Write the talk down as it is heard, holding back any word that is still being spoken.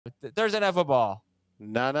Thursday Night Football.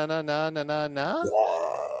 No.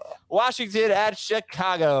 Washington at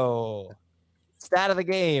Chicago. Stat of the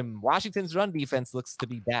game. Washington's run defense looks to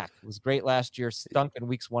be back. It was great last year. Stunk in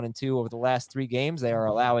weeks 1 and 2. Over the last 3 games, they are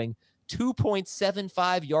allowing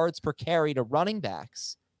 2.75 yards per carry to running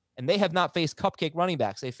backs. And they have not faced cupcake running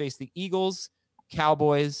backs. They faced the Eagles,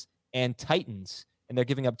 Cowboys, and Titans. And they're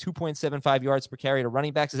giving up 2.75 yards per carry to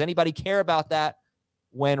running backs. Does anybody care about that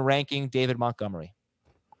when ranking David Montgomery?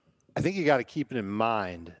 I think you got to keep it in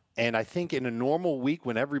mind. And I think in a normal week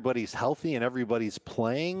when everybody's healthy and everybody's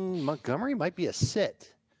playing, Montgomery might be a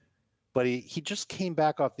sit. But he just came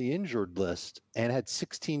back off the injured list and had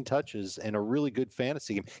 16 touches and a really good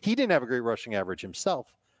fantasy game. He didn't have a great rushing average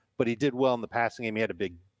himself, but he did well in the passing game. He had a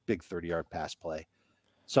big 30-yard pass play.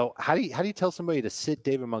 So how do you tell somebody to sit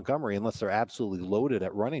David Montgomery unless they're absolutely loaded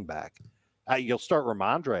at running back? You'll start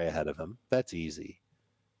Ramondre ahead of him. That's easy.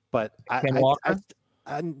 But I don't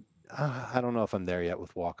know if I'm there yet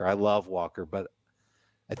with Walker. I love Walker, but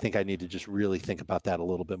I think I need to just really think about that a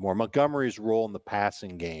little bit more. Montgomery's role in the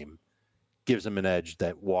passing game gives him an edge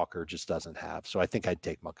that Walker just doesn't have. So I think I'd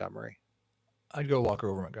take Montgomery. I'd go Walker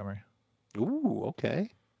over Montgomery. Ooh, okay.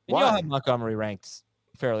 You all have Montgomery ranked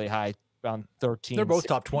fairly high, around 13. They're both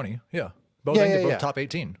top 20. Yeah. Both top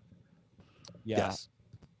 18. Yeah. Yes.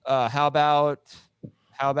 How about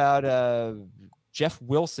Jeff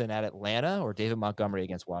Wilson at Atlanta or David Montgomery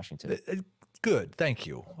against Washington? Good. Thank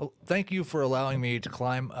you. Thank you for allowing me to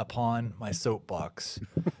climb upon my soapbox.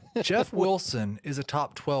 Jeff Wilson is a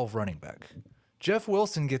top 12 running back. Jeff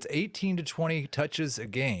Wilson gets 18 to 20 touches a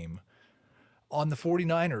game on the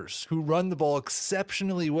 49ers, who run the ball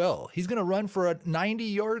exceptionally well. He's going to run for 90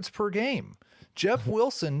 yards per game. Jeff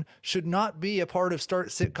Wilson should not be a part of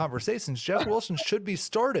start-sit conversations. Jeff Wilson should be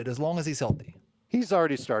started as long as he's healthy. He's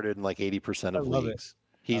already started in like 80% of leagues.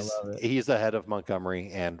 He's ahead of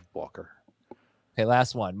Montgomery and Walker. Okay,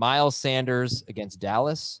 last one. Miles Sanders against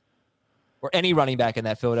Dallas, or any running back in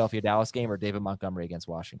that Philadelphia-Dallas game, or David Montgomery against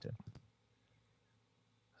Washington?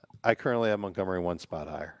 I currently have Montgomery one spot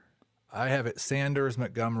higher. I have it Sanders,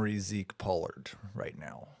 Montgomery, Zeke, Pollard right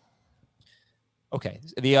now. Okay.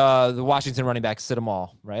 The Washington running backs sit them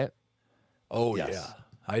all, right? Oh, yes. Yeah.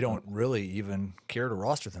 I don't really even care to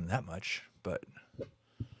roster them that much, but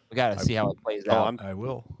we got to see how it plays out. I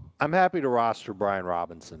will. I'm happy to roster Brian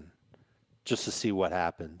Robinson just to see what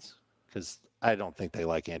happens, because I don't think they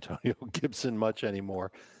like Antonio Gibson much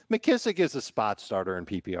anymore. McKissick is a spot starter in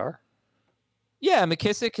PPR. Yeah,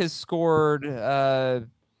 McKissick has scored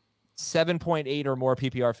 7.8 or more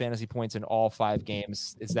PPR fantasy points in all 5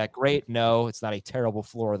 games. Is that great? No, it's not a terrible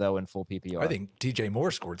floor, though, in full PPR. I think DJ Moore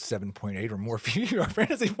scored 7.8 or more PPR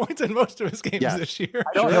fantasy points in most of his games this year.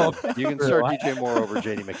 I don't know. You can start DJ Moore over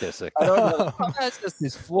J.D. McKissick. I don't know. That's just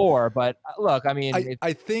his floor, but look, I mean.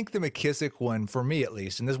 I think the McKissick one, for me at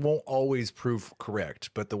least, and this won't always prove correct,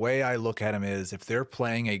 but the way I look at him is if they're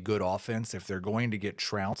playing a good offense, if they're going to get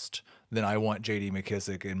trounced, then I want J.D.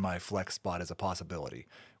 McKissick in my flex spot as a possibility.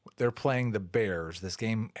 They're playing the Bears. This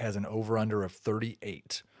game has an over-under of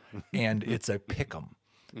 38, and it's a pick'em.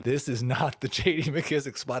 This is not the J.D.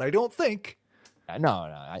 McKissick spot, I don't think.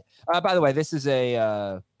 No. By the way, this is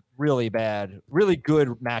a really good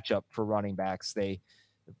matchup for running backs. I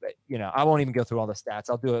won't even go through all the stats.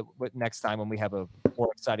 I'll do it next time when we have a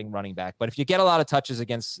more exciting running back. But if you get a lot of touches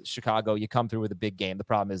against Chicago, you come through with a big game. The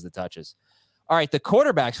problem is the touches. All right, the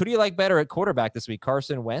quarterbacks. Who do you like better at quarterback this week,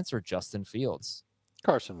 Carson Wentz or Justin Fields?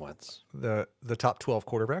 Carson Wentz. The top 12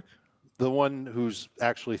 quarterback? The one who's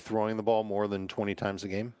actually throwing the ball more than 20 times a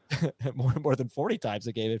game? more than 40 times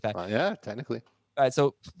a game, in fact. Yeah, technically. All right,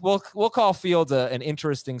 so we'll call Fields an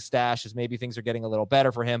interesting stash as maybe things are getting a little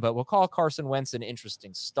better for him, but we'll call Carson Wentz an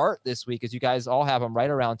interesting start this week as you guys all have him right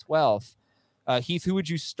around 12. Heath, who would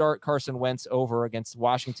you start Carson Wentz over against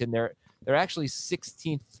Washington? They're actually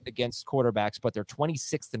 16th against quarterbacks, but they're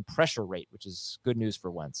 26th in pressure rate, which is good news for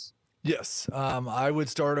Wentz. Yes, I would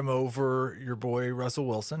start him over your boy Russell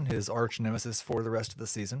Wilson, his arch nemesis for the rest of the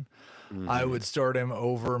season. I would start him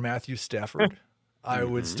over Matthew Stafford. I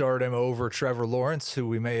would start him over Trevor Lawrence, who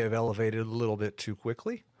we may have elevated a little bit too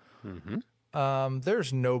quickly.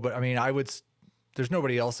 There's nobody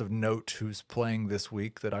else of note who's playing this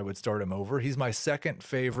week that I would start him over. He's my second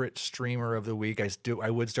favorite streamer of the week. I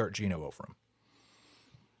would start Geno over him.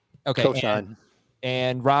 Okay,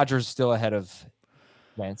 and Rodgers still ahead of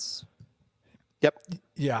Wentz. Yep.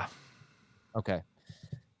 Yeah. Okay,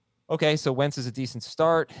 so Wentz is a decent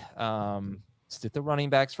start. Let's hit the running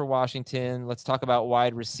backs for Washington. Let's talk about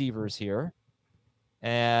wide receivers here.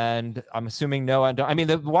 And I'm assuming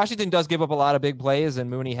Washington does give up a lot of big plays, and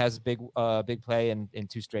Mooney has big play in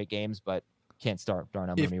 2 straight games. But can't start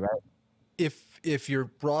Darnell Mooney, right? If your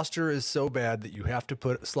roster is so bad that you have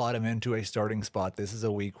to slot him into a starting spot, this is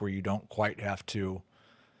a week where you don't quite have to.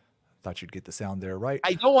 Thought you'd get the sound there, right?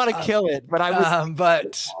 I don't want to kill it, but I was.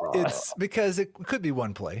 But it's because it could be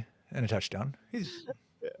one play and a touchdown.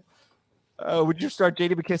 Would you start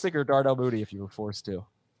J.D. McKissick or Darnell Mooney if you were forced to?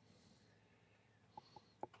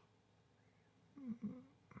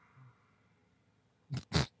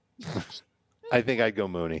 I think I'd go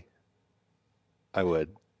Mooney. I would.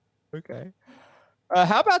 Okay.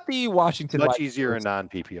 How about the Washington? Much easier in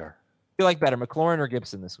non-PPR. You like better, McLaurin or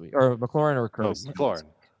Gibson this week, or McLaurin or Curtis? No, McLaurin.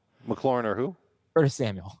 McLaurin or who? Curtis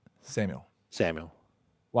Samuel. Samuel.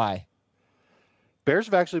 Why? Bears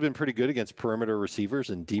have actually been pretty good against perimeter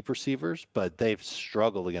receivers and deep receivers, but they've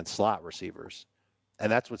struggled against slot receivers,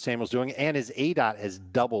 and that's what Samuel's doing. And his ADOT has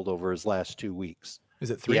doubled over his last 2 weeks.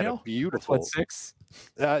 Is it 3 now? Beautiful. What, 6?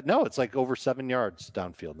 No, it's like over 7 yards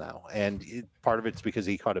downfield now. And part of it's because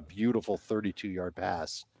he caught a beautiful 32-yard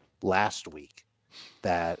pass last week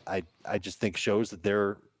that I just think shows that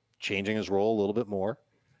they're changing his role a little bit more.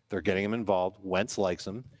 They're getting him involved. Wentz likes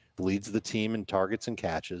him, leads the team in targets and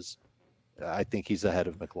catches. I think he's ahead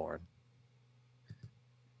of McLaurin.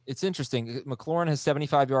 It's interesting. McLaurin has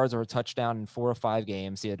 75 yards or a touchdown in 4 or 5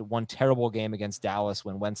 games. He had one terrible game against Dallas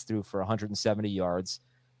when Wentz threw for 170 yards.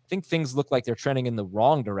 I think things look like they're trending in the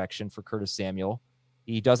wrong direction for Curtis Samuel.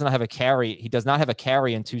 He does not have a carry. He does not have a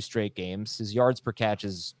carry in 2 straight games. His yards per catch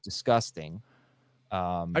is disgusting.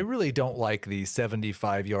 I really don't like the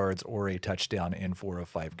 75 yards or a touchdown in 4 of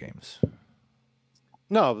 5 games.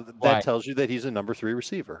 No, that tells you that he's a number 3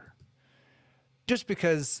 receiver. Just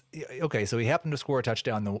because, okay, so he happened to score a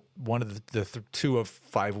touchdown one of the 2 of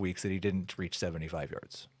 5 weeks that he didn't reach 75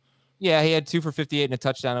 yards. Yeah, he had 2 for 58 and a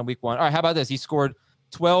touchdown in week 1. All right, how about this? He scored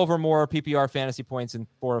 12 or more PPR fantasy points in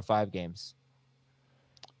 4 or 5 games.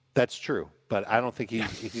 That's true, but I don't think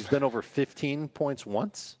he's been over 15 points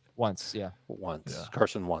once. Once, yeah.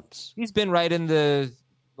 Carson once. He's been right in the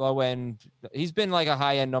low end. He's been like a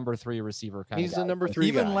high end number 3 receiver kind of guy. He's a number 3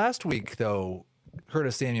 Even guy. last week, though,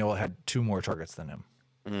 Curtis Samuel had 2 more targets than him.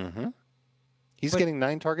 Mm-hmm. He's getting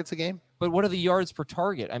 9 targets a game. But what are the yards per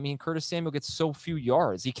target? I mean, Curtis Samuel gets so few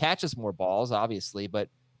yards. He catches more balls, obviously, but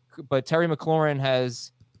Terry McLaurin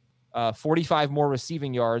has 45 more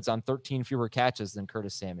receiving yards on 13 fewer catches than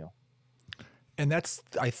Curtis Samuel. And that's,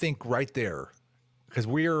 I think, right there. Because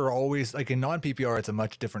we are always, like in non-PPR, it's a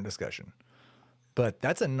much different discussion. But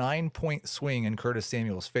that's a 9-point swing in Curtis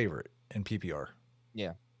Samuel's favorite in PPR.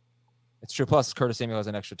 Yeah. It's true. Plus, Curtis Samuel has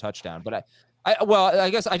an extra touchdown. But I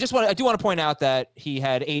guess I do want to point out that he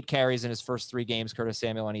had 8 carries in his first 3 games, Curtis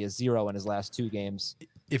Samuel, and he has 0 in his last 2 games.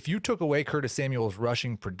 If you took away Curtis Samuel's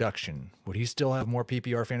rushing production, would he still have more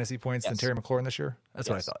PPR fantasy points than Terry McLaurin this year? That's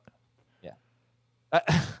what I thought. Yeah.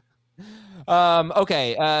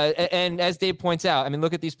 Okay. And as Dave points out, I mean,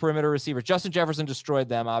 look at these perimeter receivers. Justin Jefferson destroyed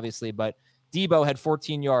them, obviously, but Debo had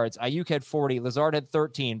 14 yards. Ayuk had 40. Lazard had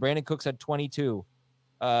 13. Brandon Cooks had 22.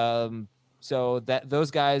 So that those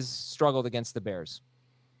guys struggled against the Bears.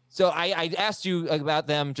 So I asked you about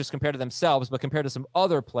them just compared to themselves, but compared to some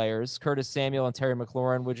other players, Curtis Samuel and Terry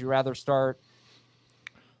McLaurin, would you rather start?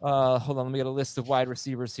 Hold on, let me get a list of wide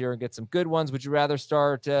receivers here and get some good ones. Would you rather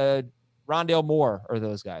start Rondale Moore or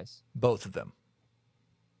those guys? Both of them.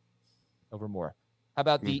 Over Moore. How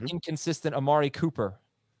about the inconsistent Amari Cooper?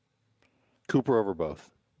 Cooper over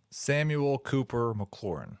both. Samuel, Cooper,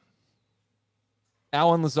 McLaurin.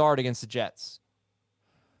 Allen Lazard against the Jets.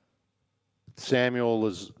 Samuel,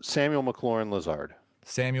 McLaurin, Lazard.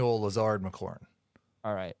 Samuel, Lazard, McLaurin.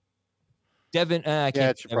 All right. Devin, I can't. Yeah,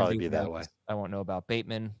 it should probably be that way. I won't know about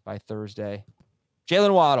Bateman by Thursday.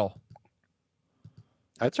 Jalen Waddle.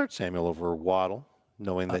 I'd start Samuel over Waddle,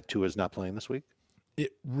 knowing that Tua is not playing this week.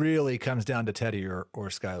 It really comes down to Teddy or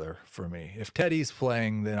Skyler for me. If Teddy's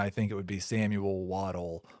playing, then I think it would be Samuel,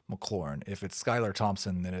 Waddle, McLaurin. If it's Skyler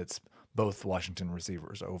Thompson, then it's both Washington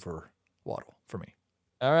receivers over Waddle for me.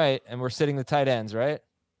 All right. And we're sitting the tight ends, right?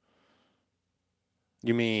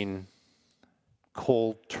 You mean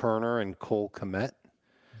Cole Turner and Cole Kmet?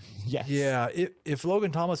 Yes. Yeah. If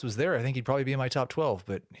Logan Thomas was there, I think he'd probably be in my top 12,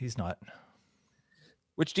 but he's not.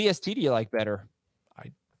 Which DST do you like better?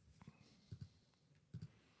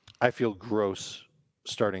 I feel gross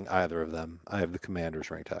starting either of them. I have the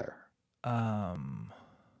Commanders ranked higher.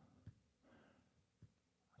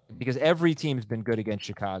 Because every team's been good against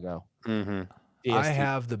Chicago. Mm-hmm. I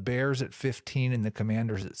have the Bears at 15 and the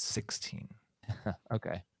Commanders at 16.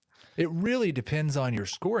 Okay. It really depends on your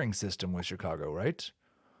scoring system with Chicago, right?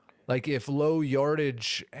 Like if low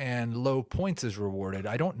yardage and low points is rewarded,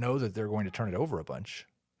 I don't know that they're going to turn it over a bunch.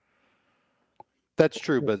 That's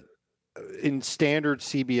true, but in standard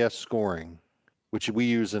CBS scoring, which we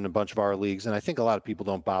use in a bunch of our leagues, and I think a lot of people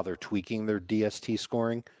don't bother tweaking their DST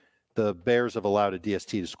scoring. The Bears have allowed a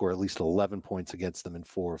DST to score at least 11 points against them in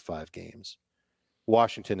 4 or 5 games.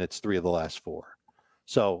 Washington, it's 3 of the last 4.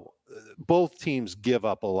 So both teams give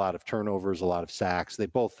up a lot of turnovers, a lot of sacks. They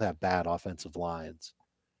both have bad offensive lines.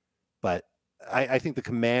 But I think the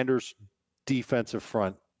Commanders' defensive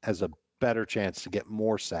front has a better chance to get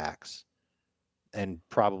more sacks and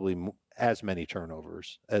probably as many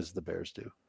turnovers as the Bears do.